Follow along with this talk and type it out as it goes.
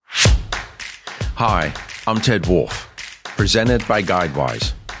Hi, I'm Ted Wolf, presented by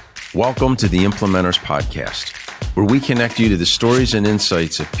Guidewise. Welcome to the Implementers Podcast, where we connect you to the stories and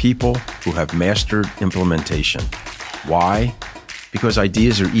insights of people who have mastered implementation. Why? Because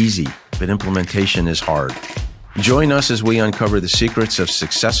ideas are easy, but implementation is hard. Join us as we uncover the secrets of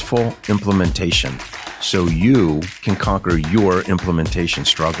successful implementation so you can conquer your implementation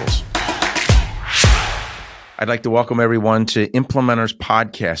struggles. I'd like to welcome everyone to Implementers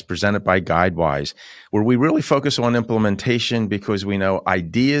Podcast presented by Guidewise, where we really focus on implementation because we know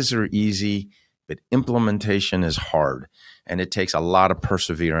ideas are easy, but implementation is hard. And it takes a lot of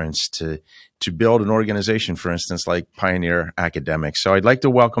perseverance to build an organization, for instance, like Pioneer Academics. So I'd like to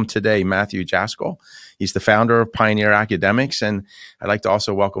welcome today Matthew Jaskol. He's the founder of Pioneer Academics. And I'd like to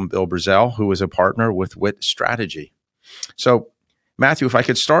also welcome Bill Brazell, who is a partner with WIT Strategy. So Matthew, if I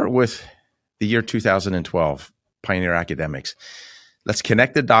could start with the year 2012, Pioneer Academics. Let's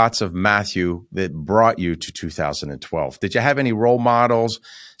connect the dots of Matthew that brought you to 2012. Did you have any role models,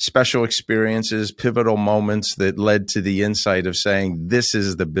 special experiences, pivotal moments that led to the insight of saying, this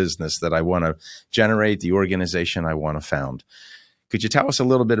is the business that I want to generate, the organization I want to found? Could you tell us a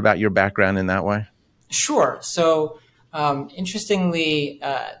little bit about your background in that way? Sure. So interestingly,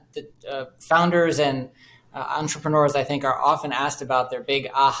 the founders and entrepreneurs, I think, are often asked about their big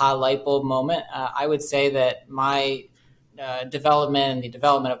aha light bulb moment. I would say that my development and the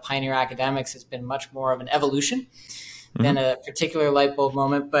development of Pioneer Academics has been much more of an evolution than a particular light bulb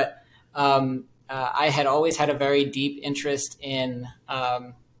moment. But I had always had a very deep interest in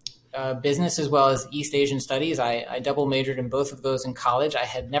business as well as East Asian studies. I double majored in both of those in college. I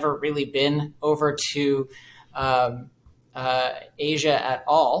had never really been over to Asia at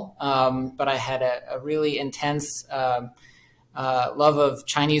all, but I had a really intense love of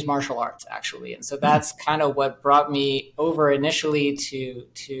Chinese martial arts, actually, and so that's kind of what brought me over initially to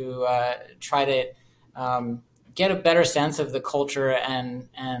try to get a better sense of the culture and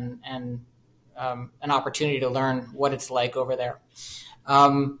an opportunity to learn what it's like over there.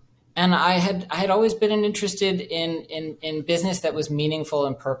 And I had always been interested in business that was meaningful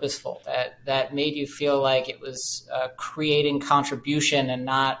and purposeful, that made you feel like it was creating contribution and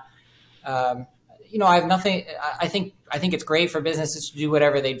not, I have nothing. I think it's great for businesses to do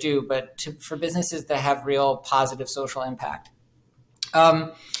whatever they do, but for businesses that have real positive social impact.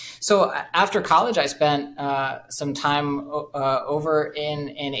 So after college, I spent some time over in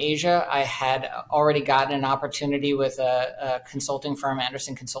Asia. I had already gotten an opportunity with a consulting firm,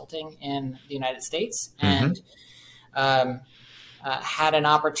 Anderson Consulting, in the United States, and had an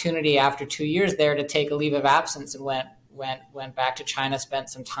opportunity after 2 years there to take a leave of absence and went back to China,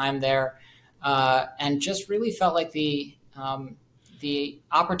 spent some time there, and just really felt like the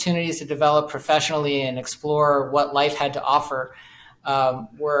opportunities to develop professionally and explore what life had to offer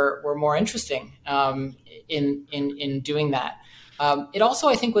were more interesting in doing that. It also,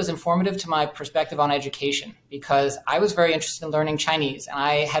 I think, was informative to my perspective on education because I was very interested in learning Chinese. And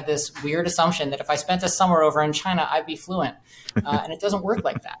I had this weird assumption that if I spent a summer over in China, I'd be fluent. And it doesn't work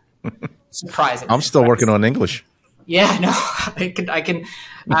like that. Surprisingly. I'm still working on English. Yeah, no,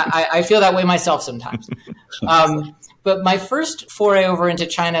 I feel that way myself sometimes. But my first foray over into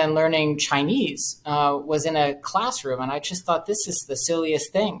China and learning Chinese was in a classroom, and I just thought, this is the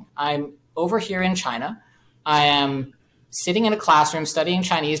silliest thing. I'm over here in China. I am sitting in a classroom studying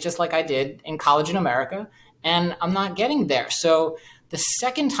Chinese just like I did in college in America, and I'm not getting there. So the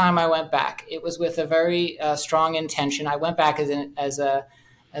second time I went back, it was with a very strong intention. I went back as a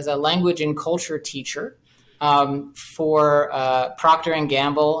language and culture teacher for Procter &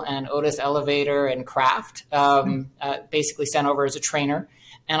 Gamble and Otis Elevator and Kraft, basically sent over as a trainer.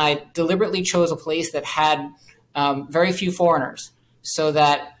 And I deliberately chose a place that had very few foreigners so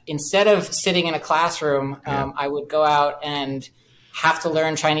that instead of sitting in a classroom, I would go out and have to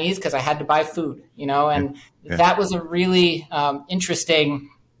learn Chinese because I had to buy food, and that was a really interesting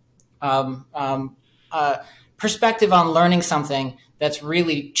perspective on learning something that's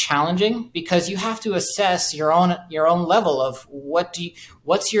really challenging because you have to assess your own level of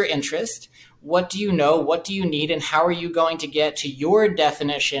what's your interest, what do you know, what do you need, and how are you going to get to your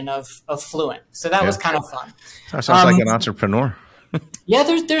definition of fluent. So that was kind of fun. That sounds like an entrepreneur. Yeah,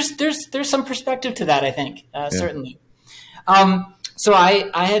 there's some perspective to that, I think, certainly. So I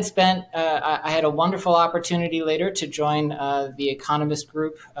had a wonderful opportunity later to join the Economist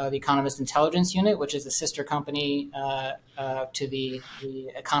Group, the Economist Intelligence Unit, which is a sister company to the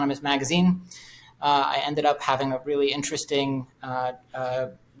Economist magazine. I ended up having a really interesting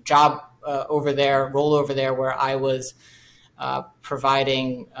job role over there, where I was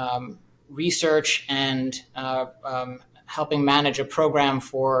providing research and helping manage a program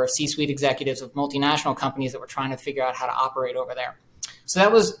for C-suite executives of multinational companies that were trying to figure out how to operate over there. So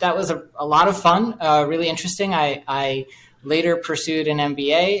that was a lot of fun, really interesting. I later pursued an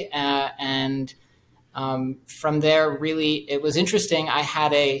MBA, and from there, really, it was interesting. I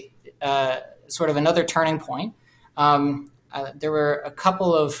had a sort of another turning point. There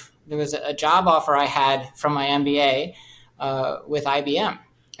was a job offer I had from my MBA with IBM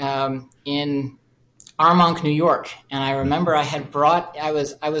in Armonk, New York, and I remember I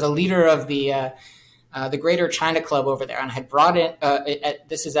was a leader of the Greater China Club over there, and I had brought in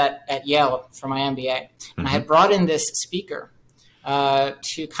this is at Yale for my MBA, and I had brought in this speaker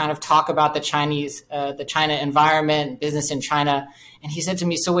to kind of talk about the China environment, business in China, and he said to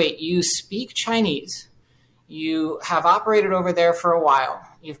me, "So wait, you speak Chinese? You have operated over there for a while.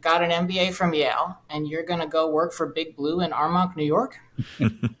 You've got an MBA from Yale, and you're going to go work for Big Blue in Armonk, New York?"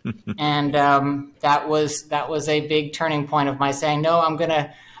 And that was a big turning point of my saying, "No, I'm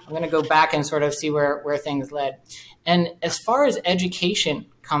gonna go back and sort of see where things led." And as far as education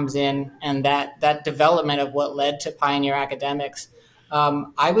comes in, and that development of what led to Pioneer Academics,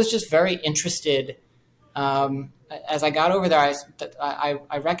 I was just very interested. As I got over there,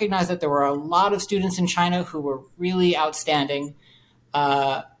 I recognized that there were a lot of students in China who were really outstanding,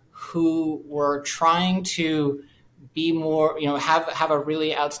 who were trying to be more, have a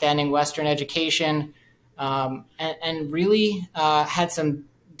really outstanding Western education, and really had some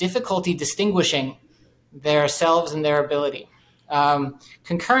difficulty distinguishing themselves and their ability.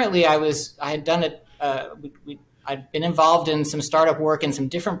 Concurrently, I'd been involved in some startup work and some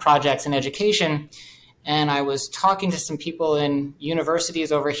different projects in education. And I was talking to some people in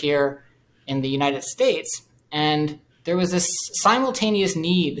universities over here in the United States, and there was this simultaneous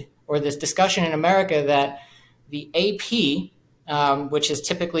need or this discussion in America that the AP, which is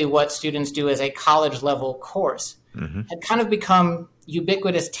typically what students do as a college level course, had kind of become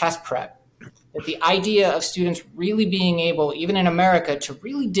ubiquitous test prep. That the idea of students really being able, even in America, to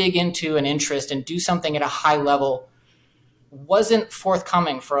really dig into an interest and do something at a high level wasn't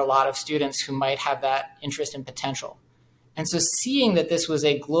forthcoming for a lot of students who might have that interest and potential. And so seeing that this was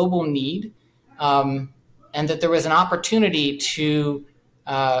a global need, and that there was an opportunity to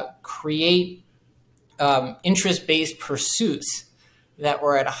create interest-based pursuits that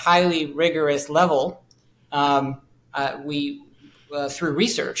were at a highly rigorous level, through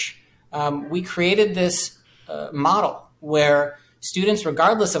research, we created this model where students,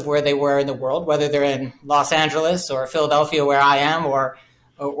 regardless of where they were in the world, whether they're in Los Angeles or Philadelphia, where I am, or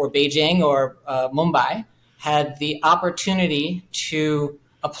Beijing or Mumbai, had the opportunity to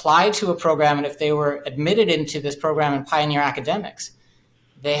apply to a program. And if they were admitted into this program in Pioneer Academics,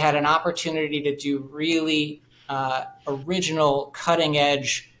 they had an opportunity to do really original,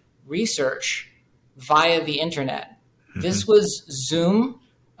 cutting-edge research via the internet. This was Zoom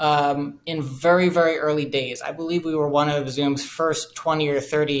in very, very early days. I believe we were one of Zoom's first 20 or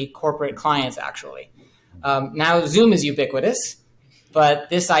 30 corporate clients, actually. Now Zoom is ubiquitous, but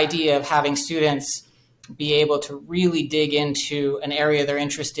this idea of having students be able to really dig into an area they're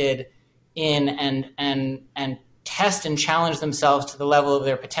interested in and test and challenge themselves to the level of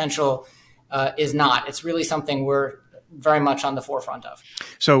their potential is not. It's really something we're very much on the forefront of.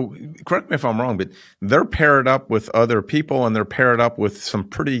 So correct me if I'm wrong, but they're paired up with other people and they're paired up with some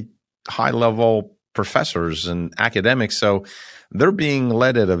pretty high level professors and academics. So they're being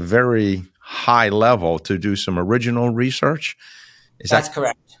led at a very high level to do some original research. That's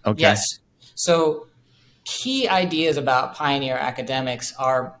correct. Okay. Yes. So key ideas about Pioneer Academics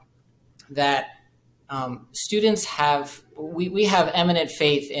are that students we have eminent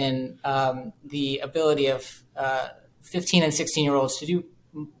faith in the ability of 15 and 16-year-olds to do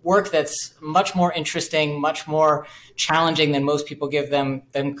work that's much more interesting, much more challenging than most people give them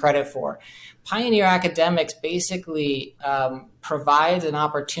credit for. Pioneer Academics basically provides an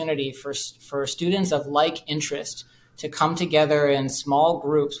opportunity for students of like interest to come together in small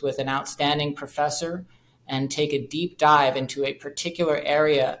groups with an outstanding professor and take a deep dive into a particular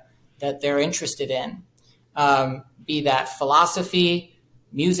area that they're interested in, be that philosophy,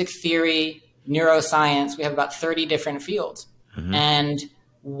 music theory, neuroscience. We have about 30 different fields. And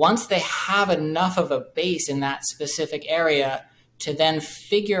once they have enough of a base in that specific area to then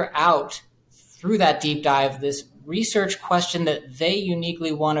figure out through that deep dive this research question that they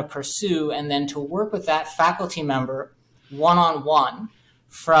uniquely want to pursue, and then to work with that faculty member one-on-one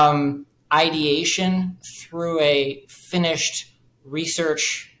from ideation through a finished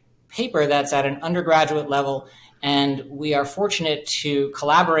research paper that's at an undergraduate level. And we are fortunate to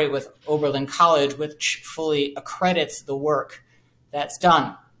collaborate with Oberlin College, which fully accredits the work that's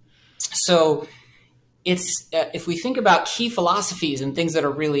done. So it's if we think about key philosophies and things that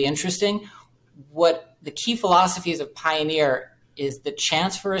are really interesting, what the key philosophies of Pioneer is the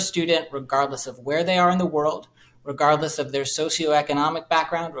chance for a student, regardless of where they are in the world, regardless of their socioeconomic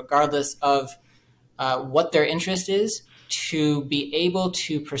background, regardless of what their interest is, to be able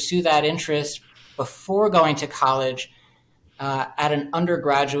to pursue that interest before going to college at an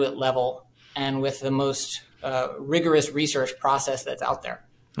undergraduate level and with the most rigorous research process that's out there.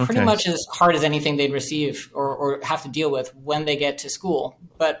 Okay. Pretty much as hard as anything they'd receive or have to deal with when they get to school.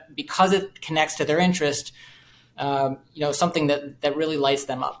 But because it connects to their interest, something that really lights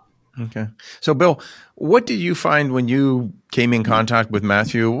them up. Okay. So, Bill, what did you find when you came in contact with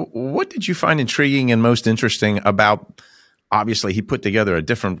Matthew? What did you find intriguing and most interesting about, obviously, he put together a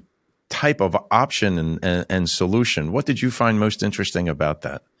different type of option and solution. What did you find most interesting about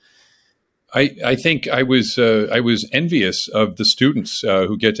that? I think I was envious of the students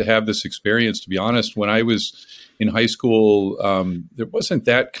who get to have this experience. To be honest, when I was in high school, there wasn't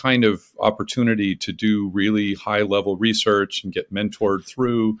that kind of opportunity to do really high level research and get mentored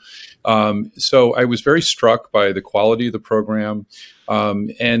through. So I was very struck by the quality of the program.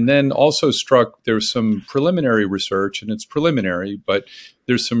 And then also struck, there's some preliminary research, and it's preliminary, but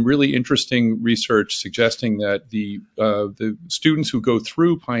there's some really interesting research suggesting that the students who go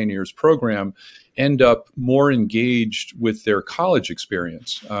through Pioneer's program end up more engaged with their college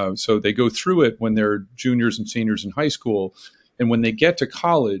experience. So they go through it when they're juniors and seniors in high school. And when they get to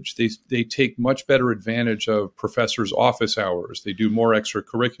college, they take much better advantage of professors' office hours. They do more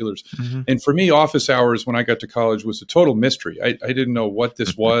extracurriculars. Mm-hmm. And for me, office hours when I got to college was a total mystery. I didn't know what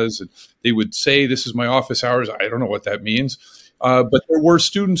this was. And they would say, this is my office hours. I don't know what that means. But there were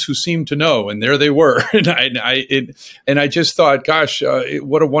students who seemed to know, and there they were. And I just thought, gosh,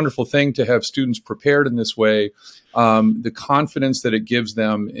 what a wonderful thing to have students prepared in this way. The confidence that it gives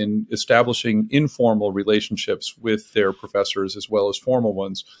them in establishing informal relationships with their professors as well as formal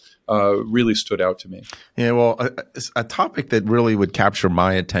ones really stood out to me. Yeah, well, a topic that really would capture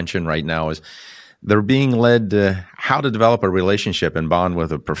my attention right now is they're being led to how to develop a relationship and bond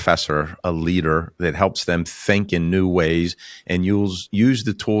with a professor, a leader that helps them think in new ways and use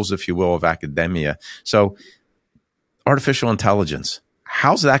the tools, if you will, of academia. So artificial intelligence,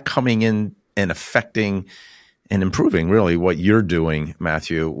 how's that coming in and affecting and improving really what you're doing,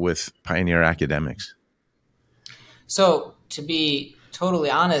 Matthew, with Pioneer Academics? So to be totally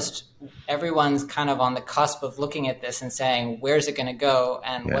honest, everyone's kind of on the cusp of looking at this and saying, where's it going to go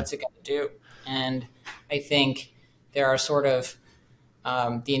and what's it going to do? And I think there are sort of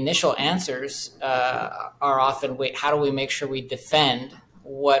the initial answers are often, wait, how do we make sure we defend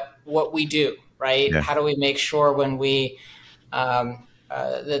what we do, right? Yeah. How do we make sure when we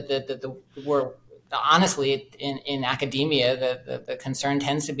we're honestly in academia, the concern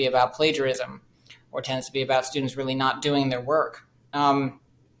tends to be about plagiarism or tends to be about students really not doing their work. And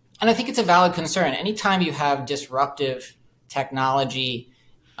I think it's a valid concern. Anytime you have disruptive technology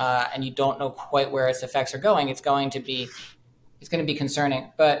and you don't know quite where its effects are going, it's going to be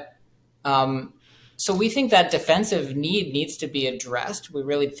concerning. But so we think that defensive need needs to be addressed. We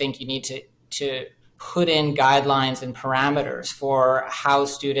really think you need to put in guidelines and parameters for how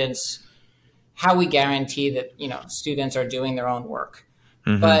we guarantee that students are doing their own work.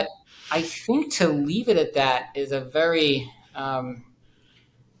 Mm-hmm. But I think to leave it at that is a very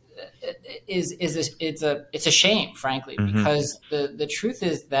it's a shame, frankly, mm-hmm. because the truth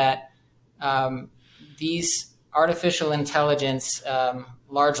is that these artificial intelligence,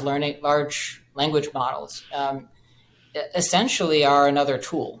 large language models, essentially are another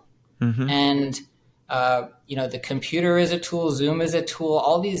tool, mm-hmm. and the computer is a tool, Zoom is a tool,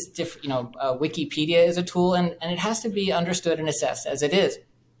 all these different, Wikipedia is a tool, and it has to be understood and assessed as it is.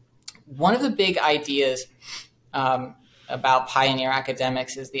 One of the big ideas about Pioneer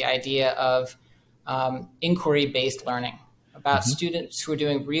Academics is the idea of inquiry-based learning, about mm-hmm. students who are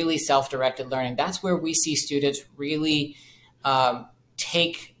doing really self-directed learning. That's where we see students really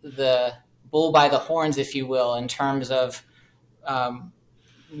take the bull by the horns, if you will, in terms of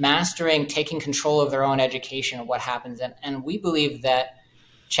mastering, taking control of their own education and what happens. And we believe that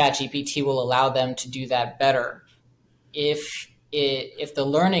ChatGPT will allow them to do that better if the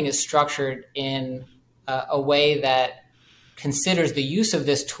learning is structured in a way that considers the use of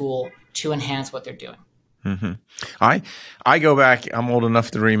this tool to enhance what they're doing. Mm-hmm. I go back, I'm old enough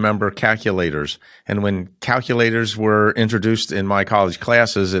to remember calculators. And when calculators were introduced in my college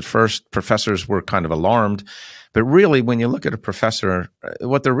classes, at first professors were kind of alarmed. But really, when you look at a professor,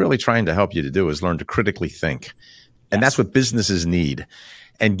 what they're really trying to help you to do is learn to critically think. And that's what businesses need.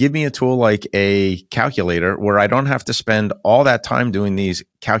 And give me a tool like a calculator where I don't have to spend all that time doing these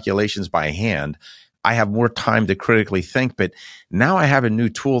calculations by hand. I have more time to critically think, but now I have a new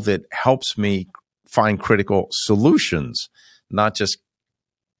tool that helps me find critical solutions, not just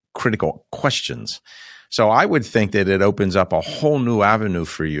critical questions. So I would think that it opens up a whole new avenue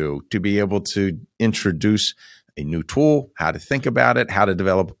for you to be able to introduce a new tool, how to think about it, how to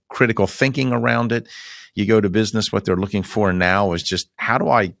develop critical thinking around it. You go to business, what they're looking for now is just, how do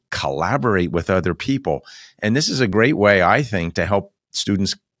I collaborate with other people? And this is a great way, I think, to help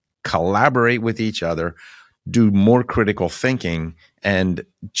students collaborate with each other, do more critical thinking, and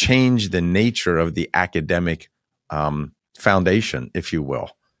change the nature of the academic foundation, if you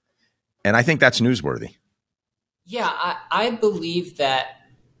will. And I think that's newsworthy. Yeah, I believe that,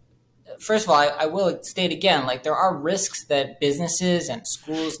 first of all, I will state again, like, there are risks that businesses and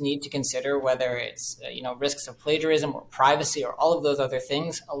schools need to consider, whether it's, risks of plagiarism or privacy or all of those other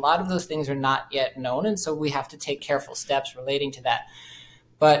things. A lot of those things are not yet known, and so we have to take careful steps relating to that.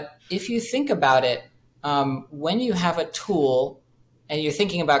 But if you think about it, when you have a tool and you're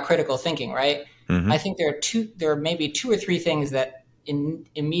thinking about critical thinking, right? Mm-hmm. I think there are maybe two or three things that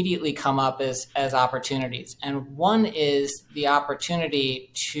immediately come up as opportunities. And one is the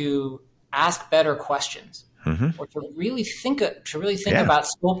opportunity to ask better questions, or to really think about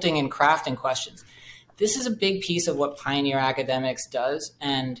sculpting and crafting questions. This is a big piece of what Pioneer Academics does.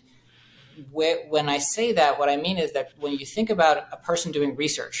 And when I say that, what I mean is that when you think about a person doing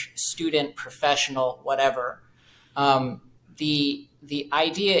research, student, professional, whatever, the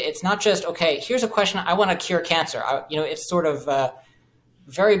idea, it's not just, okay, here's a question, I want to cure cancer. It's sort of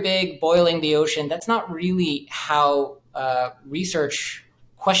very big, boiling the ocean. That's not really how research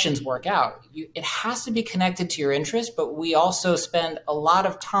questions work out. It has to be connected to your interest, but we also spend a lot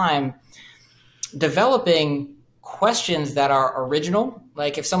of time developing questions that are original.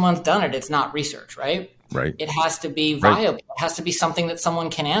 Like, if someone's done it, it's not research, right? Right. It has to be viable. Right. It has to be something that someone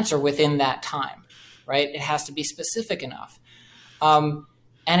can answer within that time, right? It has to be specific enough. And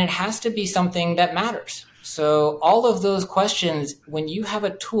it has to be something that matters. So all of those questions, when you have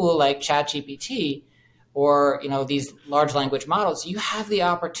a tool like ChatGPT or, these large language models, you have the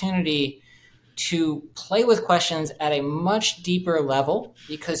opportunity to play with questions at a much deeper level,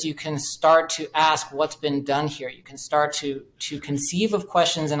 because you can start to ask what's been done here. You can start to conceive of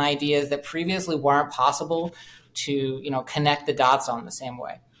questions and ideas that previously weren't possible to, connect the dots on the same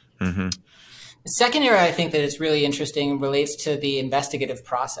way. Mm-hmm. The second area I think that is really interesting relates to the investigative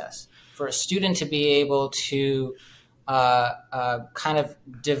process. For a student to be able to kind of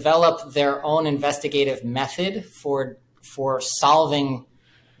develop their own investigative method for solving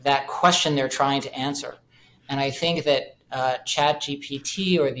that question they're trying to answer. And I think that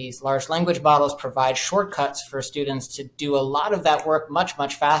ChatGPT or these large language models provide shortcuts for students to do a lot of that work much,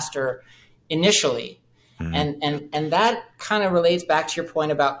 much faster initially. Mm-hmm. And that kind of relates back to your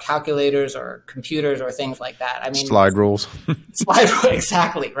point about calculators or computers or things like that. I mean, slide rules.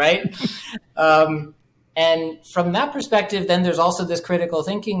 Exactly, right? And from that perspective, then there's also this critical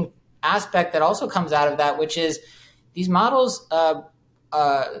thinking aspect that also comes out of that, which is these models,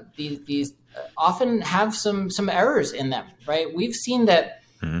 these often have some errors in them, right? We've seen that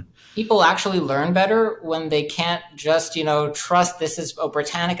people actually learn better when they can't just, trust this is,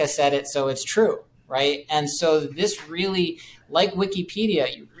 Britannica said it, so it's true. Right. And so this really, like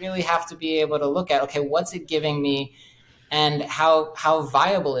Wikipedia, you really have to be able to look at, okay, what's it giving me and how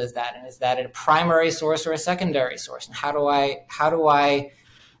viable is that? And is that a primary source or a secondary source? And how do I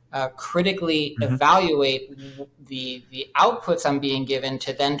critically evaluate the outputs I'm being given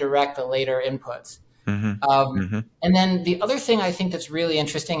to then direct the later inputs? And then the other thing I think that's really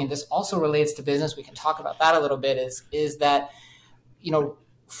interesting, and this also relates to business, we can talk about that a little bit, is that,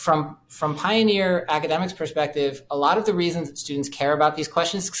 from Pioneer Academics' perspective, a lot of the reasons that students care about these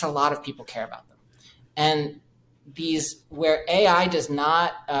questions is because a lot of people care about them. And these, where AI does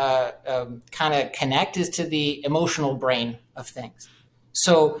not kind of connect, is to the emotional brain of things.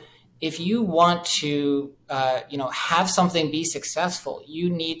 So if you want to, have something be successful, you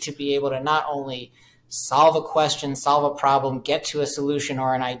need to be able to not only solve a question, solve a problem, get to a solution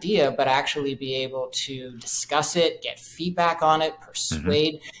or an idea, but actually be able to discuss it, get feedback on it,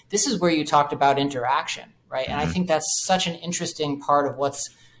 persuade. This is where you talked about interaction, right? And I think that's such an interesting part of what's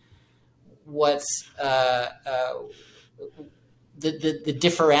the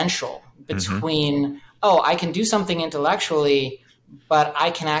differential between, I can do something intellectually, but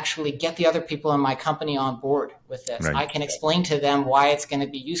I can actually get the other people in my company on board with this. Right. I can explain to them why it's going to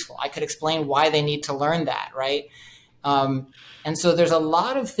be useful. I could explain why they need to learn that, right? And so there's a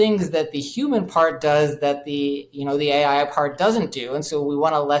lot of things that the human part does that the AI part doesn't do. And so we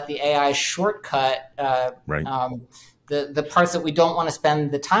want to let the AI shortcut the parts that we don't want to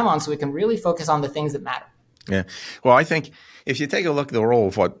spend the time on, so we can really focus on the things that matter. Yeah. Well, I think if you take a look at the role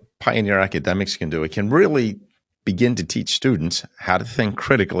of what Pioneer Academics can do, it can really begin to teach students how to think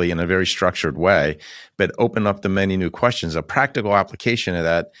critically in a very structured way, but open up the many new questions. A practical application of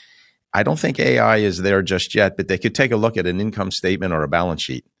that, I don't think AI is there just yet, but they could take a look at an income statement or a balance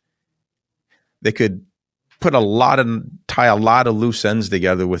sheet. They could tie a lot of loose ends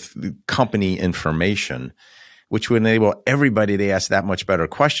together with company information, which would enable everybody to ask that much better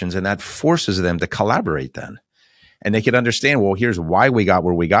questions, and that forces them to collaborate then. And they could understand, well, here's why we got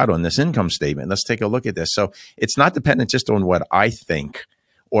where we got on this income statement. Let's take a look at this. So it's not dependent just on what I think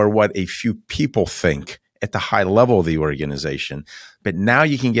or what a few people think at the high level of the organization. But now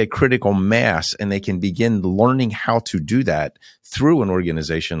you can get critical mass, and they can begin learning how to do that through an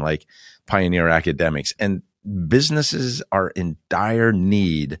organization like Pioneer Academics. And businesses are in dire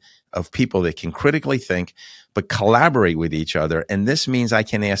need of people that can critically think, but collaborate with each other. And this means I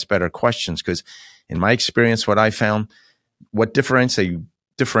can ask better questions, because in my experience, what I found, what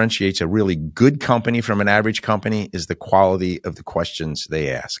differentiates a really good company from an average company is the quality of the questions they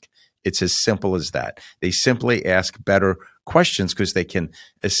ask. It's as simple as that. They simply ask better questions because they can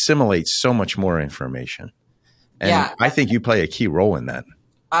assimilate so much more information. And yeah, I think you play a key role in that.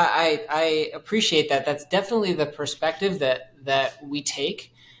 I appreciate that. That's definitely the perspective that we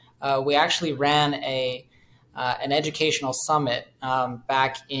take. We actually ran an educational summit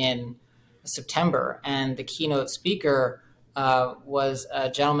back in September, and the keynote speaker was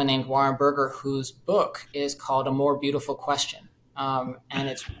a gentleman named Warren Berger, whose book is called A More Beautiful Question. And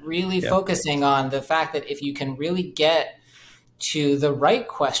it's really focusing on the fact that if you can really get to the right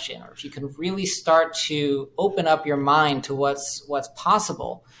question, or if you can really start to open up your mind to what's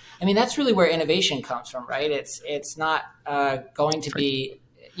possible, I mean, that's really where innovation comes from, right? It's not going to be,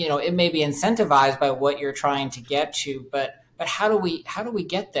 it may be incentivized by what you're trying to get to, but how do we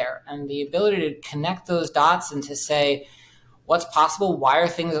get there? And the ability to connect those dots and to say what's possible, why are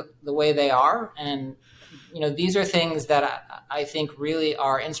things the way they are, and these are things that I think really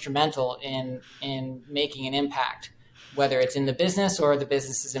are instrumental in making an impact, whether it's in the business or the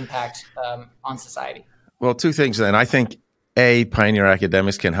business's impact on society. Well, two things then. I think Pioneer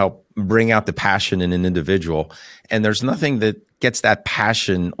Academics can help bring out the passion in an individual. And there's nothing that gets that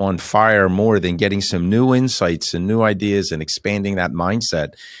passion on fire more than getting some new insights and new ideas and expanding that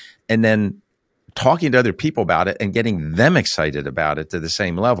mindset, and then talking to other people about it and getting them excited about it to the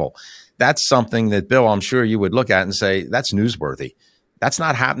same level. That's something that, Bill, I'm sure you would look at and say, that's newsworthy. That's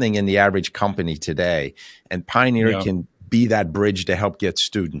not happening in the average company today. And Pioneer can be that bridge to help get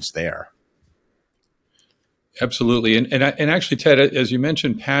students there. Absolutely. And actually, Ted, as you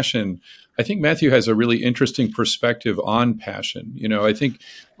mentioned passion, I think Matthew has a really interesting perspective on passion. I think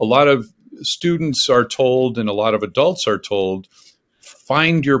a lot of students are told, and a lot of adults are told,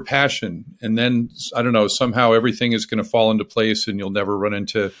 find your passion. And then, I don't know, somehow everything is going to fall into place and you'll never run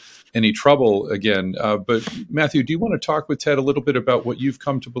into any trouble again. But Matthew, do you want to talk with Ted a little bit about what you've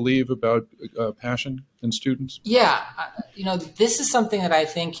come to believe about passion in students? Yeah. This is something that I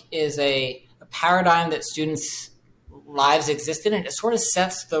think is a paradigm that students' lives exist in, and it sort of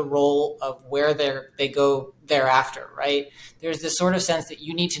sets the role of where they go thereafter, right? There's this sort of sense that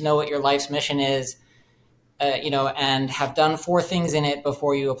you need to know what your life's mission is, and have done 4 things in it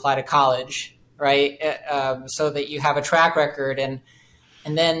before you apply to college, right? So that you have a track record, and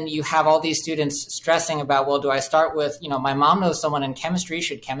then you have all these students stressing about, well, do I start with, my mom knows someone in chemistry,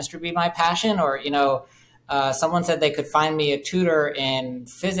 should chemistry be my passion? Or, someone said they could find me a tutor in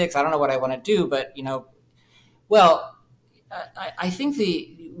physics. I don't know what I want to do, but, I think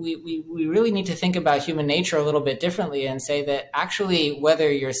we really need to think about human nature a little bit differently and say that actually,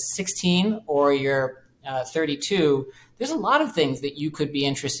 whether you're 16 or you're 32, there's a lot of things that you could be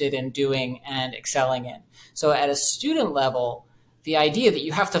interested in doing and excelling in. So at a student level, the idea that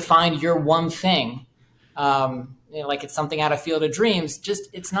you have to find your one thing, like it's something out of Field of Dreams,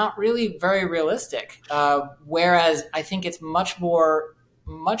 it's not really very realistic. Whereas I think it's much more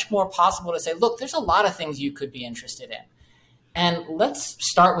possible to say, look, there's a lot of things you could be interested in. And let's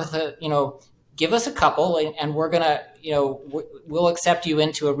start with give us a couple, and we're going to, we'll accept you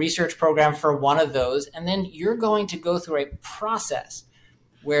into a research program for one of those. And then you're going to go through a process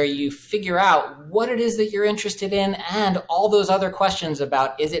where you figure out what it is that you're interested in and all those other questions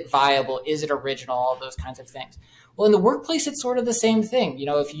about, is it viable? Is it original? All those kinds of things. Well, in the workplace, it's sort of the same thing.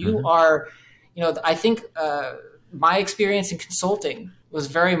 If you are, I think my experience in consulting was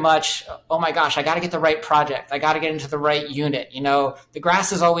very much, oh my gosh, I got to get the right project. I got to get into the right unit. The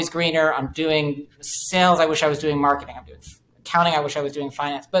grass is always greener. I'm doing sales. I wish I was doing marketing. I'm doing accounting. I wish I was doing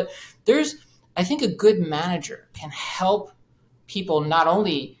finance. But there's I think a good manager can help their people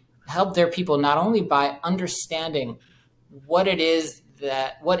not only by understanding what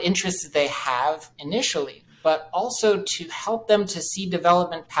interests they have initially, but also to help them to see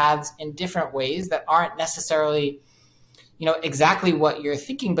development paths in different ways that aren't necessarily, exactly what you're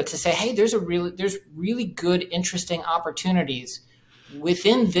thinking, but to say, hey, there's really good, interesting opportunities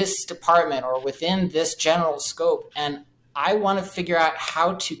within this department or within this general scope. And I want to figure out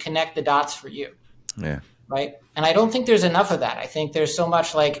how to connect the dots for you. Yeah. Right. And I don't think there's enough of that. I think there's so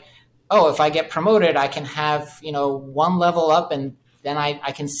much like, oh, if I get promoted, I can have, one level up and then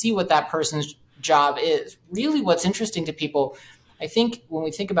I can see what that person's job is. Really what's interesting to people, I think when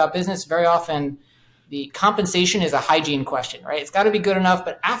we think about business, very often the compensation is a hygiene question, right? It's got to be good enough.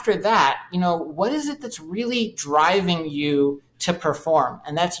 But after that, what is it that's really driving you to perform?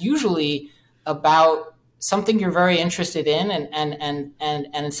 And that's usually about something you're very interested in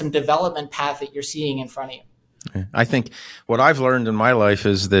and some development path that you're seeing in front of you. I think what I've learned in my life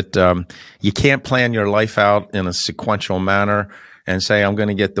is that you can't plan your life out in a sequential manner and say, I'm going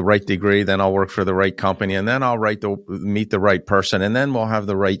to get the right degree, then I'll work for the right company, and then I'll meet the right person, and then we'll have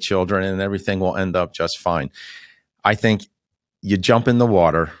the right children, and everything will end up just fine. I think you jump in the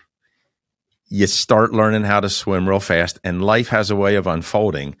water, you start learning how to swim real fast, and life has a way of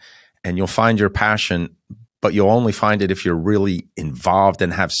unfolding, and you'll find your passion, but you'll only find it if you're really involved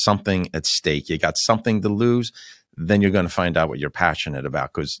and have something at stake. You got something to lose, then you're going to find out what you're passionate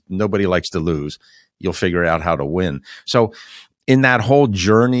about, because nobody likes to lose. You'll figure out how to win. So in that whole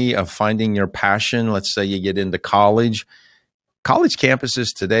journey of finding your passion, let's say you get into college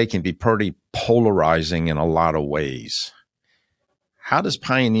campuses today can be pretty polarizing in a lot of ways. How does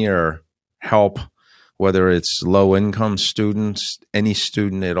Pioneer help, whether it's low-income students, any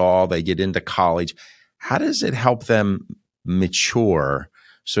student at all, they get into college? How does it help them mature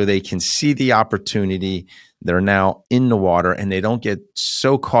so they can see the opportunity? They're now in the water and they don't get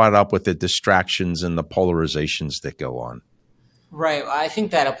so caught up with the distractions and the polarizations that go on. Right. Well, I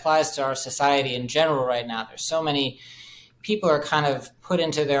think that applies to our society in general right now. There's so many people are kind of put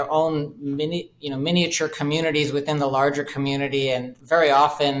into their own miniature communities within the larger community. And very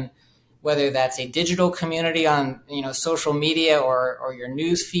often, whether that's a digital community on, social media or your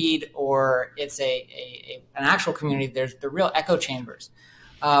news feed, or it's an actual community, there's the real echo chambers.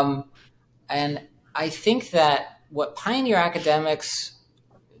 And I think that what Pioneer academics,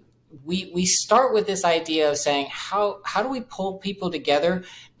 we start with this idea of saying, how do we pull people together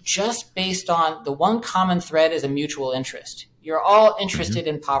just based on the one common thread is a mutual interest. You're all interested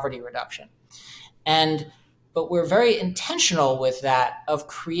in poverty reduction. But we're very intentional with that, of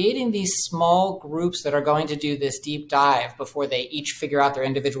creating these small groups that are going to do this deep dive before they each figure out their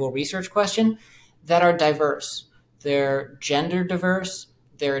individual research question, that are diverse. They're gender diverse,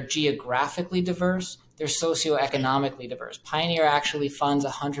 they're geographically diverse, they're socioeconomically diverse. Pioneer actually funds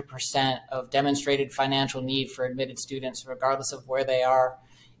 100% of demonstrated financial need for admitted students, regardless of where they are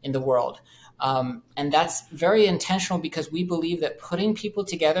in the world. And that's very intentional because we believe that putting people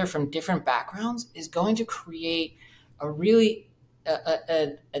together from different backgrounds is going to create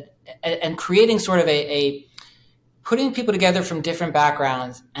creating sort of putting people together from different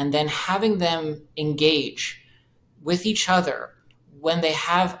backgrounds and then having them engage with each other when they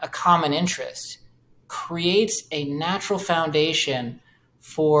have a common interest creates a natural foundation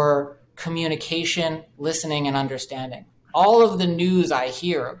for communication, listening, and understanding. All of the news I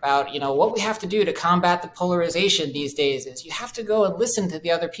hear about, what we have to do to combat the polarization these days is you have to go and listen to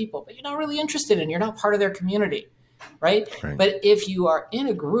the other people, but you're not really interested in, you're not part of their community, right? But if you are in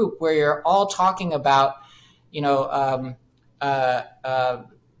a group where you're all talking about,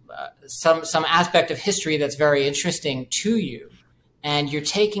 some aspect of history that's very interesting to you, and you're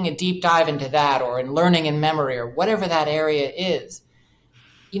taking a deep dive into that, or in learning and memory, or whatever that area is,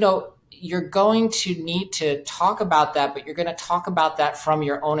 you're going to need to talk about that, but you're going to talk about that from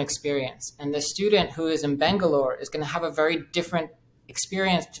your own experience. And the student who is in Bangalore is going to have a very different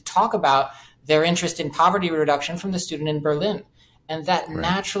experience to talk about their interest in poverty reduction from the student in Berlin. And that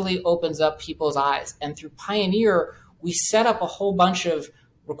naturally opens up people's eyes. And through Pioneer, we set up a whole bunch of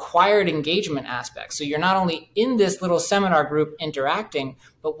required engagement aspects. So you're not only in this little seminar group interacting,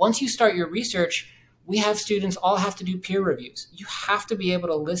 but once you start your research, we have students all have to do peer reviews. You have to be able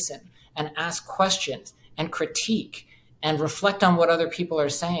to listen and ask questions and critique and reflect on what other people are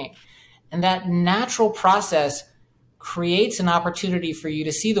saying. And that natural process creates an opportunity for you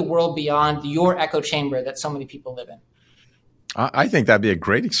to see the world beyond your echo chamber that so many people live in. I think that'd be a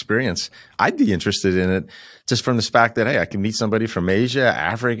great experience. I'd be interested in it just from the fact that, hey, I can meet somebody from Asia,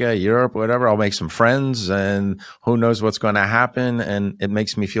 Africa, Europe, whatever. I'll make some friends and who knows what's going to happen. And it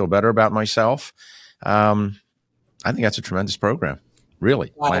makes me feel better about myself. I think that's a tremendous program.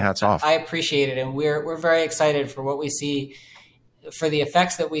 Really. My hat's off. I appreciate it. And we're very excited for what we see, for the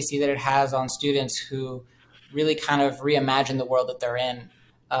effects that we see that it has on students who really kind of reimagine the world that they're in,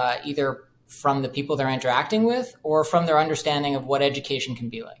 either from the people they're interacting with or from their understanding of what education can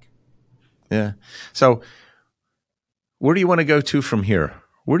be like. Yeah. So where do you want to go to from here?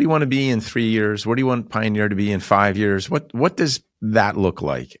 Where do you want to be in 3 years? Where do you want Pioneer to be in 5 years? What does that look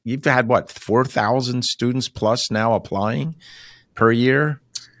like? You've had 4,000 students plus now applying per year?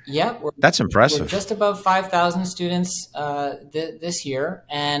 Yeah. That's impressive. We're just above 5,000 students this year.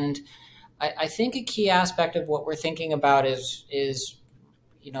 And I think a key aspect of what we're thinking about is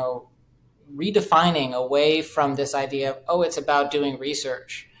redefining away from this idea of, it's about doing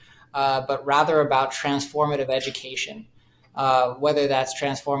research, but rather about transformative education, whether that's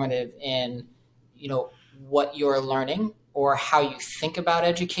transformative in, what you're learning or how you think about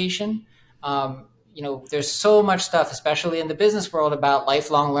education. There's so much stuff, especially in the business world, about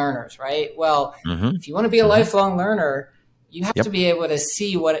lifelong learners, right? Well, if you want to be a lifelong learner, you have to be able to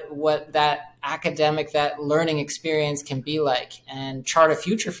see what that academic, that learning experience can be like, and chart a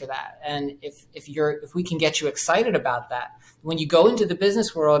future for that. And if we can get you excited about that, when you go into the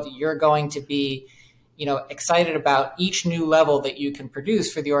business world, you're going to be, excited about each new level that you can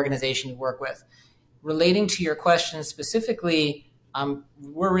produce for the organization you work with. Relating to your question specifically,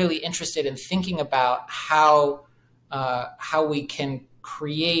 we're really interested in thinking about how we can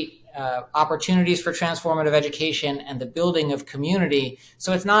create opportunities for transformative education and the building of community.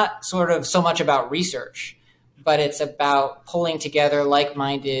 So it's not sort of so much about research, but it's about pulling together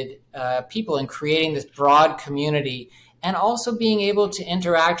like-minded people and creating this broad community, and also being able to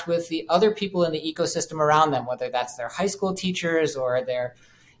interact with the other people in the ecosystem around them, whether that's their high school teachers or their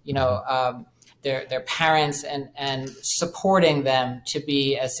parents, and supporting them to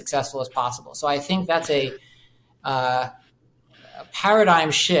be as successful as possible. So I think that's a paradigm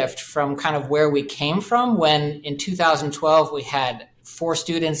shift from kind of where we came from, when in 2012 we had 4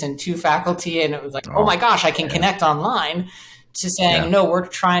 students and 2 faculty, and it was like, oh my gosh, I can connect online, to saying, no, we're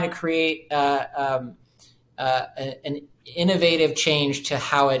trying to create an innovative change to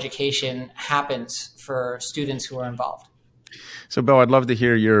how education happens for students who are involved. So, Bill, I'd love to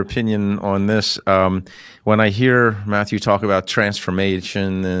hear your opinion on this. When I hear Matthew talk about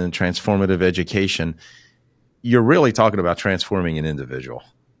transformation and transformative education, you're really talking about transforming an individual,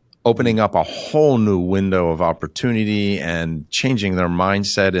 opening up a whole new window of opportunity and changing their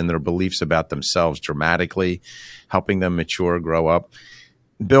mindset and their beliefs about themselves dramatically, helping them mature, grow up.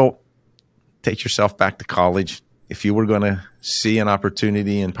 Bill, take yourself back to college. If you were going to see an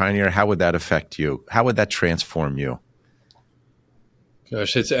opportunity in Pioneer, how would that affect you? How would that transform you?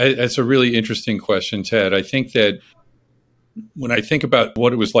 Gosh, it's a really interesting question, Ted. I think that when I think about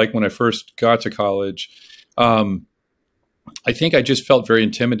what it was like when I first got to college, I think I just felt very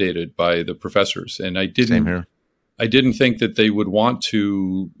intimidated by the professors, and I didn't think that they would want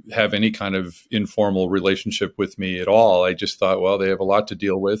to have any kind of informal relationship with me at all. I just thought, well, they have a lot to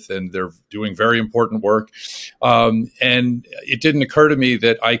deal with and they're doing very important work. And it didn't occur to me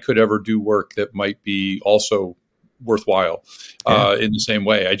that I could ever do work that might be also worthwhile in the same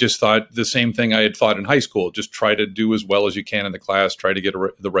way. I just thought the same thing I had thought in high school, just try to do as well as you can in the class, try to get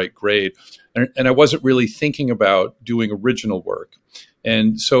the right grade. And I wasn't really thinking about doing original work.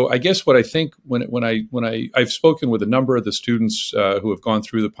 And so I guess what I think when I've spoken with a number of the students who have gone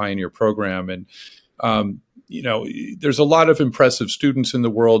through the Pioneer program, and there's a lot of impressive students in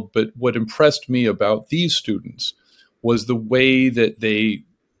the world, but what impressed me about these students was the way that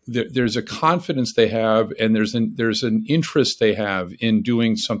there's a confidence they have, and there's an interest they have in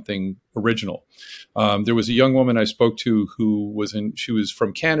doing something original. There was a young woman I spoke to she was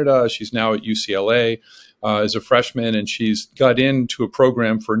from Canada. She's now at UCLA as a freshman, and she's got into a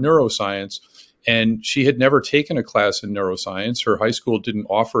program for neuroscience, and she had never taken a class in neuroscience. Her high school didn't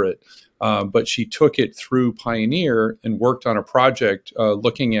offer it, but she took it through Pioneer and worked on a project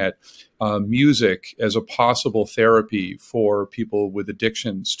looking at music as a possible therapy for people with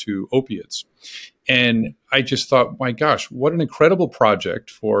addictions to opiates. And I just thought, my gosh, what an incredible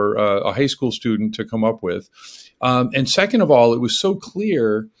project for a high school student to come up with. And second of all, it was so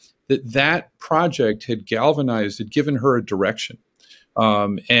clear that project had given her a direction.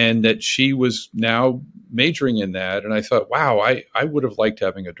 And that she was now majoring in that. And I thought, wow, I would have liked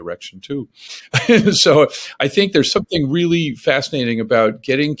having a direction too. So I think there's something really fascinating about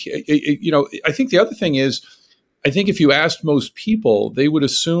I think the other thing is I think if you asked most people, they would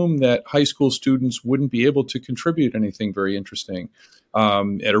assume that high school students wouldn't be able to contribute anything very interesting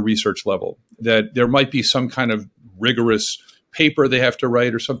at a research level, that there might be some kind of rigorous paper they have to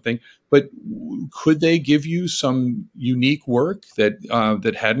write or something, but could they give you some unique work that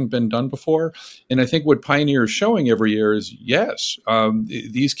that hadn't been done before? And I think what Pioneer is showing every year is yes,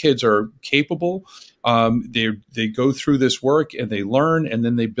 these kids are capable. They go through this work and they learn, and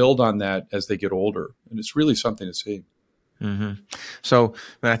then they build on that as they get older, and it's really something to see. Mm-hmm. So,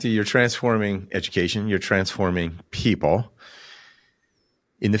 Matthew, you're transforming education. You're transforming people.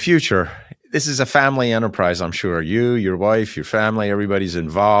 In the future, this is a family enterprise, I'm sure. You, your wife, your family, everybody's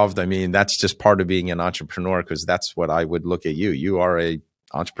involved. I mean, that's just part of being an entrepreneur, because that's what I would look at you. You are an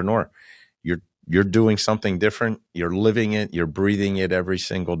entrepreneur. You're doing something different. You're living it. You're breathing it every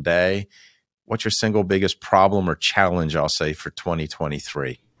single day. What's your single biggest problem or challenge, I'll say, for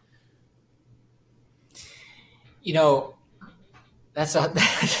 2023? That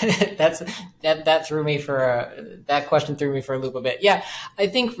threw me for that question threw me for a loop a bit. Yeah, I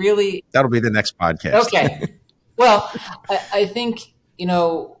think really that'll be the next podcast. Okay. Well, I think,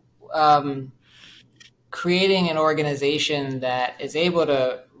 creating an organization that is able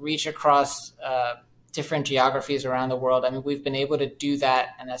to reach across different geographies around the world. I mean, we've been able to do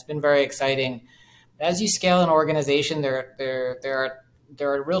that, and that's been very exciting. As you scale an organization, there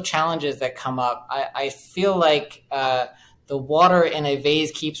are real challenges that come up. I feel like the water in a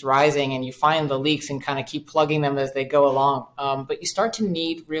vase keeps rising, and you find the leaks and kind of keep plugging them as they go along. But you start to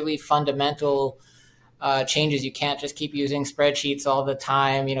need really fundamental changes. You can't just keep using spreadsheets all the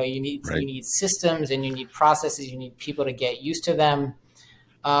time. You need systems, and you need processes. You need people to get used to them.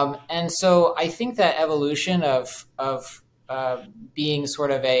 And so I think that evolution of being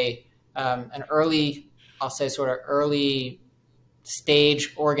sort of an early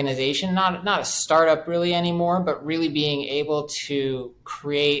stage organization, not a startup really anymore, but really being able to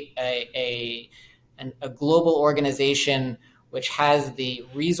create a global organization which has the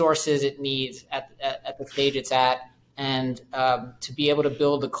resources it needs at the stage it's at, and to be able to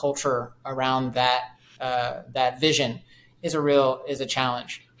build a culture around that vision is a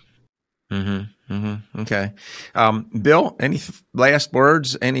challenge. Mm-hmm. Mm-hmm. Okay. Bill, any last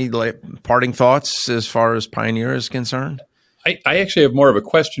words, any parting thoughts as far as Pioneer is concerned? I actually have more of a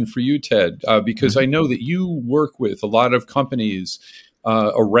question for you, Ted, because I know that you work with a lot of companies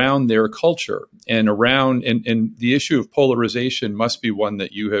around their culture and the issue of polarization must be one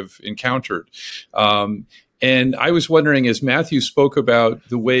that you have encountered. And I was wondering, as Matthew spoke about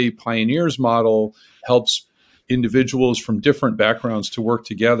the way Pioneer's model helps individuals from different backgrounds to work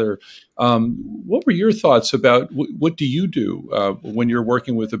together, what were your thoughts about what do you do when you're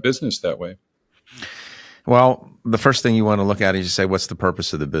working with a business that way? Well, the first thing you want to look at is you say, what's the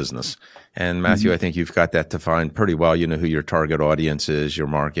purpose of the business? And Matthew, I think you've got that defined pretty well. You know who your target audience is, your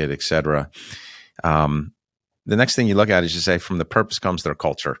market, et cetera. The next thing you look at is you say, from the purpose comes their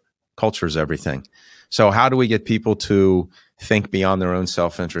culture. Culture is everything. So how do we get people to think beyond their own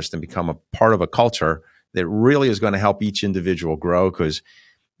self-interest and become a part of a culture that really is going to help each individual grow? Because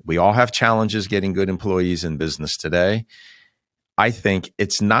we all have challenges getting good employees in business today. I think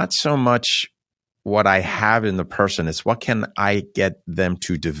it's not so much what I have in the person, it's what can I get them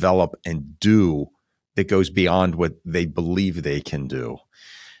to develop and do that goes beyond what they believe they can do.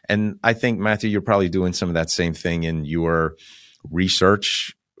 And I think, Matthew, you're probably doing some of that same thing in your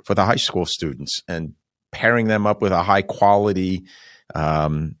research for the high school students and pairing them up with a high quality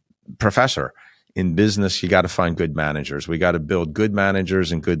professor. In business, you got to find good managers. We got to build good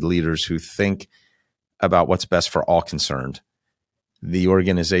managers and good leaders who think about what's best for all concerned. The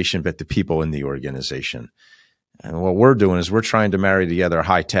organization, but the people in the organization. And what we're doing is we're trying to marry together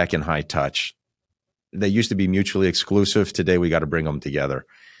high tech and high touch. They used to be mutually exclusive. Today, we got to bring them together.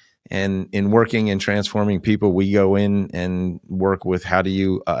 And in working and transforming people, we go in and work with how do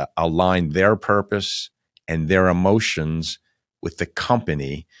you align their purpose and their emotions with the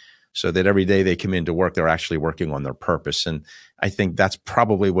company so that every day they come into work, they're actually working on their purpose. And I think that's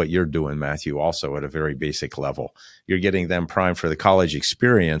probably what you're doing, Matthew, also at a very basic level. You're getting them primed for the college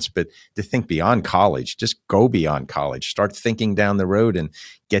experience, but to think beyond college, just go beyond college, start thinking down the road and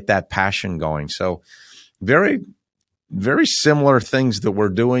get that passion going. So very, very similar things that we're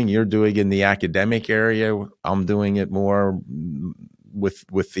doing. You're doing in the academic area. I'm doing it more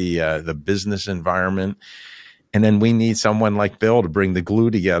with the business environment. And then we need someone like Bill to bring the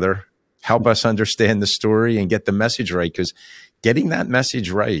glue together, help us understand the story and get the message right. Because getting that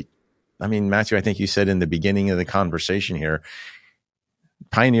message right, I mean, Matthew, I think you said in the beginning of the conversation here,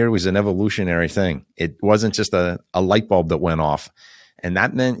 Pioneer was an evolutionary thing. It wasn't just a light bulb that went off. And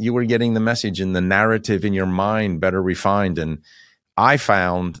that meant you were getting the message and the narrative in your mind better refined. And I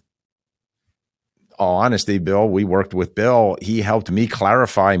found, all honesty, Bill, we worked with Bill. He helped me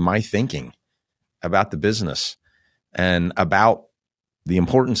clarify my thinking about the business and about the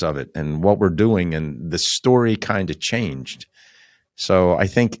importance of it and what we're doing. And the story kind of changed. So I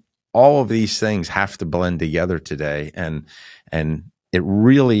think all of these things have to blend together today. And it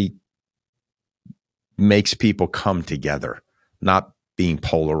really makes people come together, not being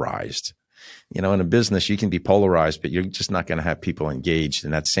polarized. In a business, you can be polarized, but you're just not going to have people engaged.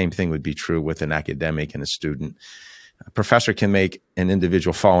 And that same thing would be true with an academic and a student. A professor can make an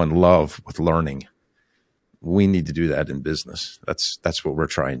individual fall in love with learning. We need to do that in business. That's what we're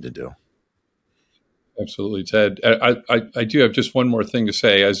trying to do. Absolutely, Ted. I do have just one more thing to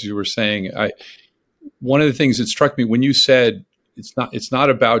say. As you were saying, one of the things that struck me when you said it's not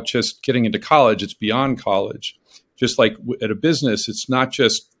about just getting into college, it's beyond college. Just like at a business, it's not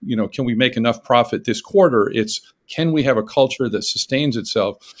just, can we make enough profit this quarter? It's, can we have a culture that sustains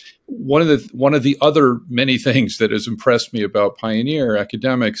itself? One of the other many things that has impressed me about Pioneer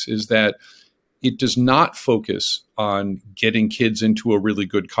Academics is that it does not focus on getting kids into a really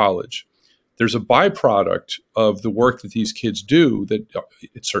good college. There's a byproduct of the work that these kids do that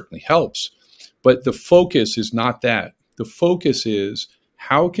it certainly helps, but the focus is not that. The focus is,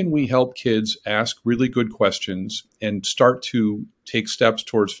 how can we help kids ask really good questions and start to take steps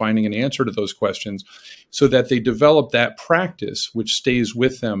towards finding an answer to those questions so that they develop that practice, which stays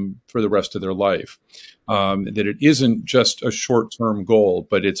with them for the rest of their life? That it isn't just a short-term goal,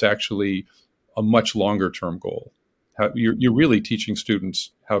 but it's actually a much longer-term goal. You're really teaching students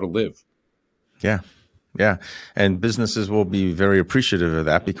how to live. Yeah. And businesses will be very appreciative of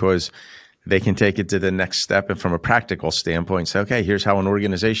that because they can take it to the next step and from a practical standpoint say, okay, here's how an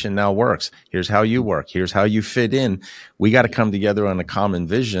organization now works. Here's how you work. Here's how you fit in. We got to come together on a common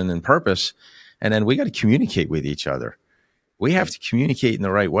vision and purpose. And then we got to communicate with each other. We have to communicate in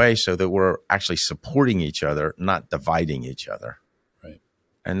the right way so that we're actually supporting each other, not dividing each other. Right.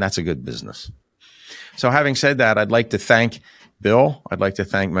 And that's a good business. So having said that, I'd like to thank Bill. I'd like to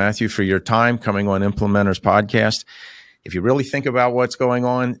thank Matthew for your time coming on Implementers Podcast. If you really think about what's going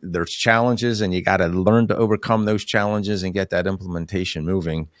on, there's challenges and you got to learn to overcome those challenges and get that implementation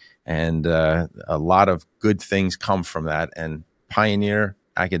moving. And a lot of good things come from that. And Pioneer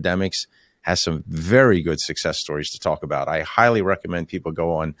Academics has some very good success stories to talk about. I highly recommend people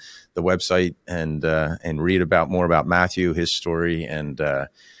go on the website and read more about Matthew, his story, and the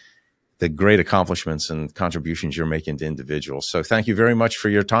great accomplishments and contributions you're making to individuals. So thank you very much for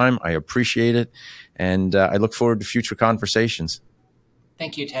your time. I appreciate it. And I look forward to future conversations.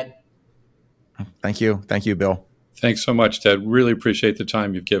 Thank you, Ted. Thank you. Thank you, Bill. Thanks so much, Ted. Really appreciate the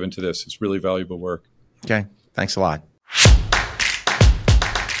time you've given to this. It's really valuable work. Okay. Thanks a lot.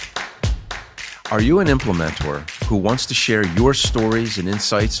 Are you an implementer who wants to share your stories and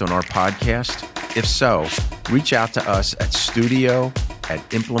insights on our podcast? If so, reach out to us at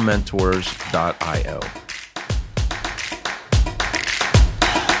studio@implementors.io.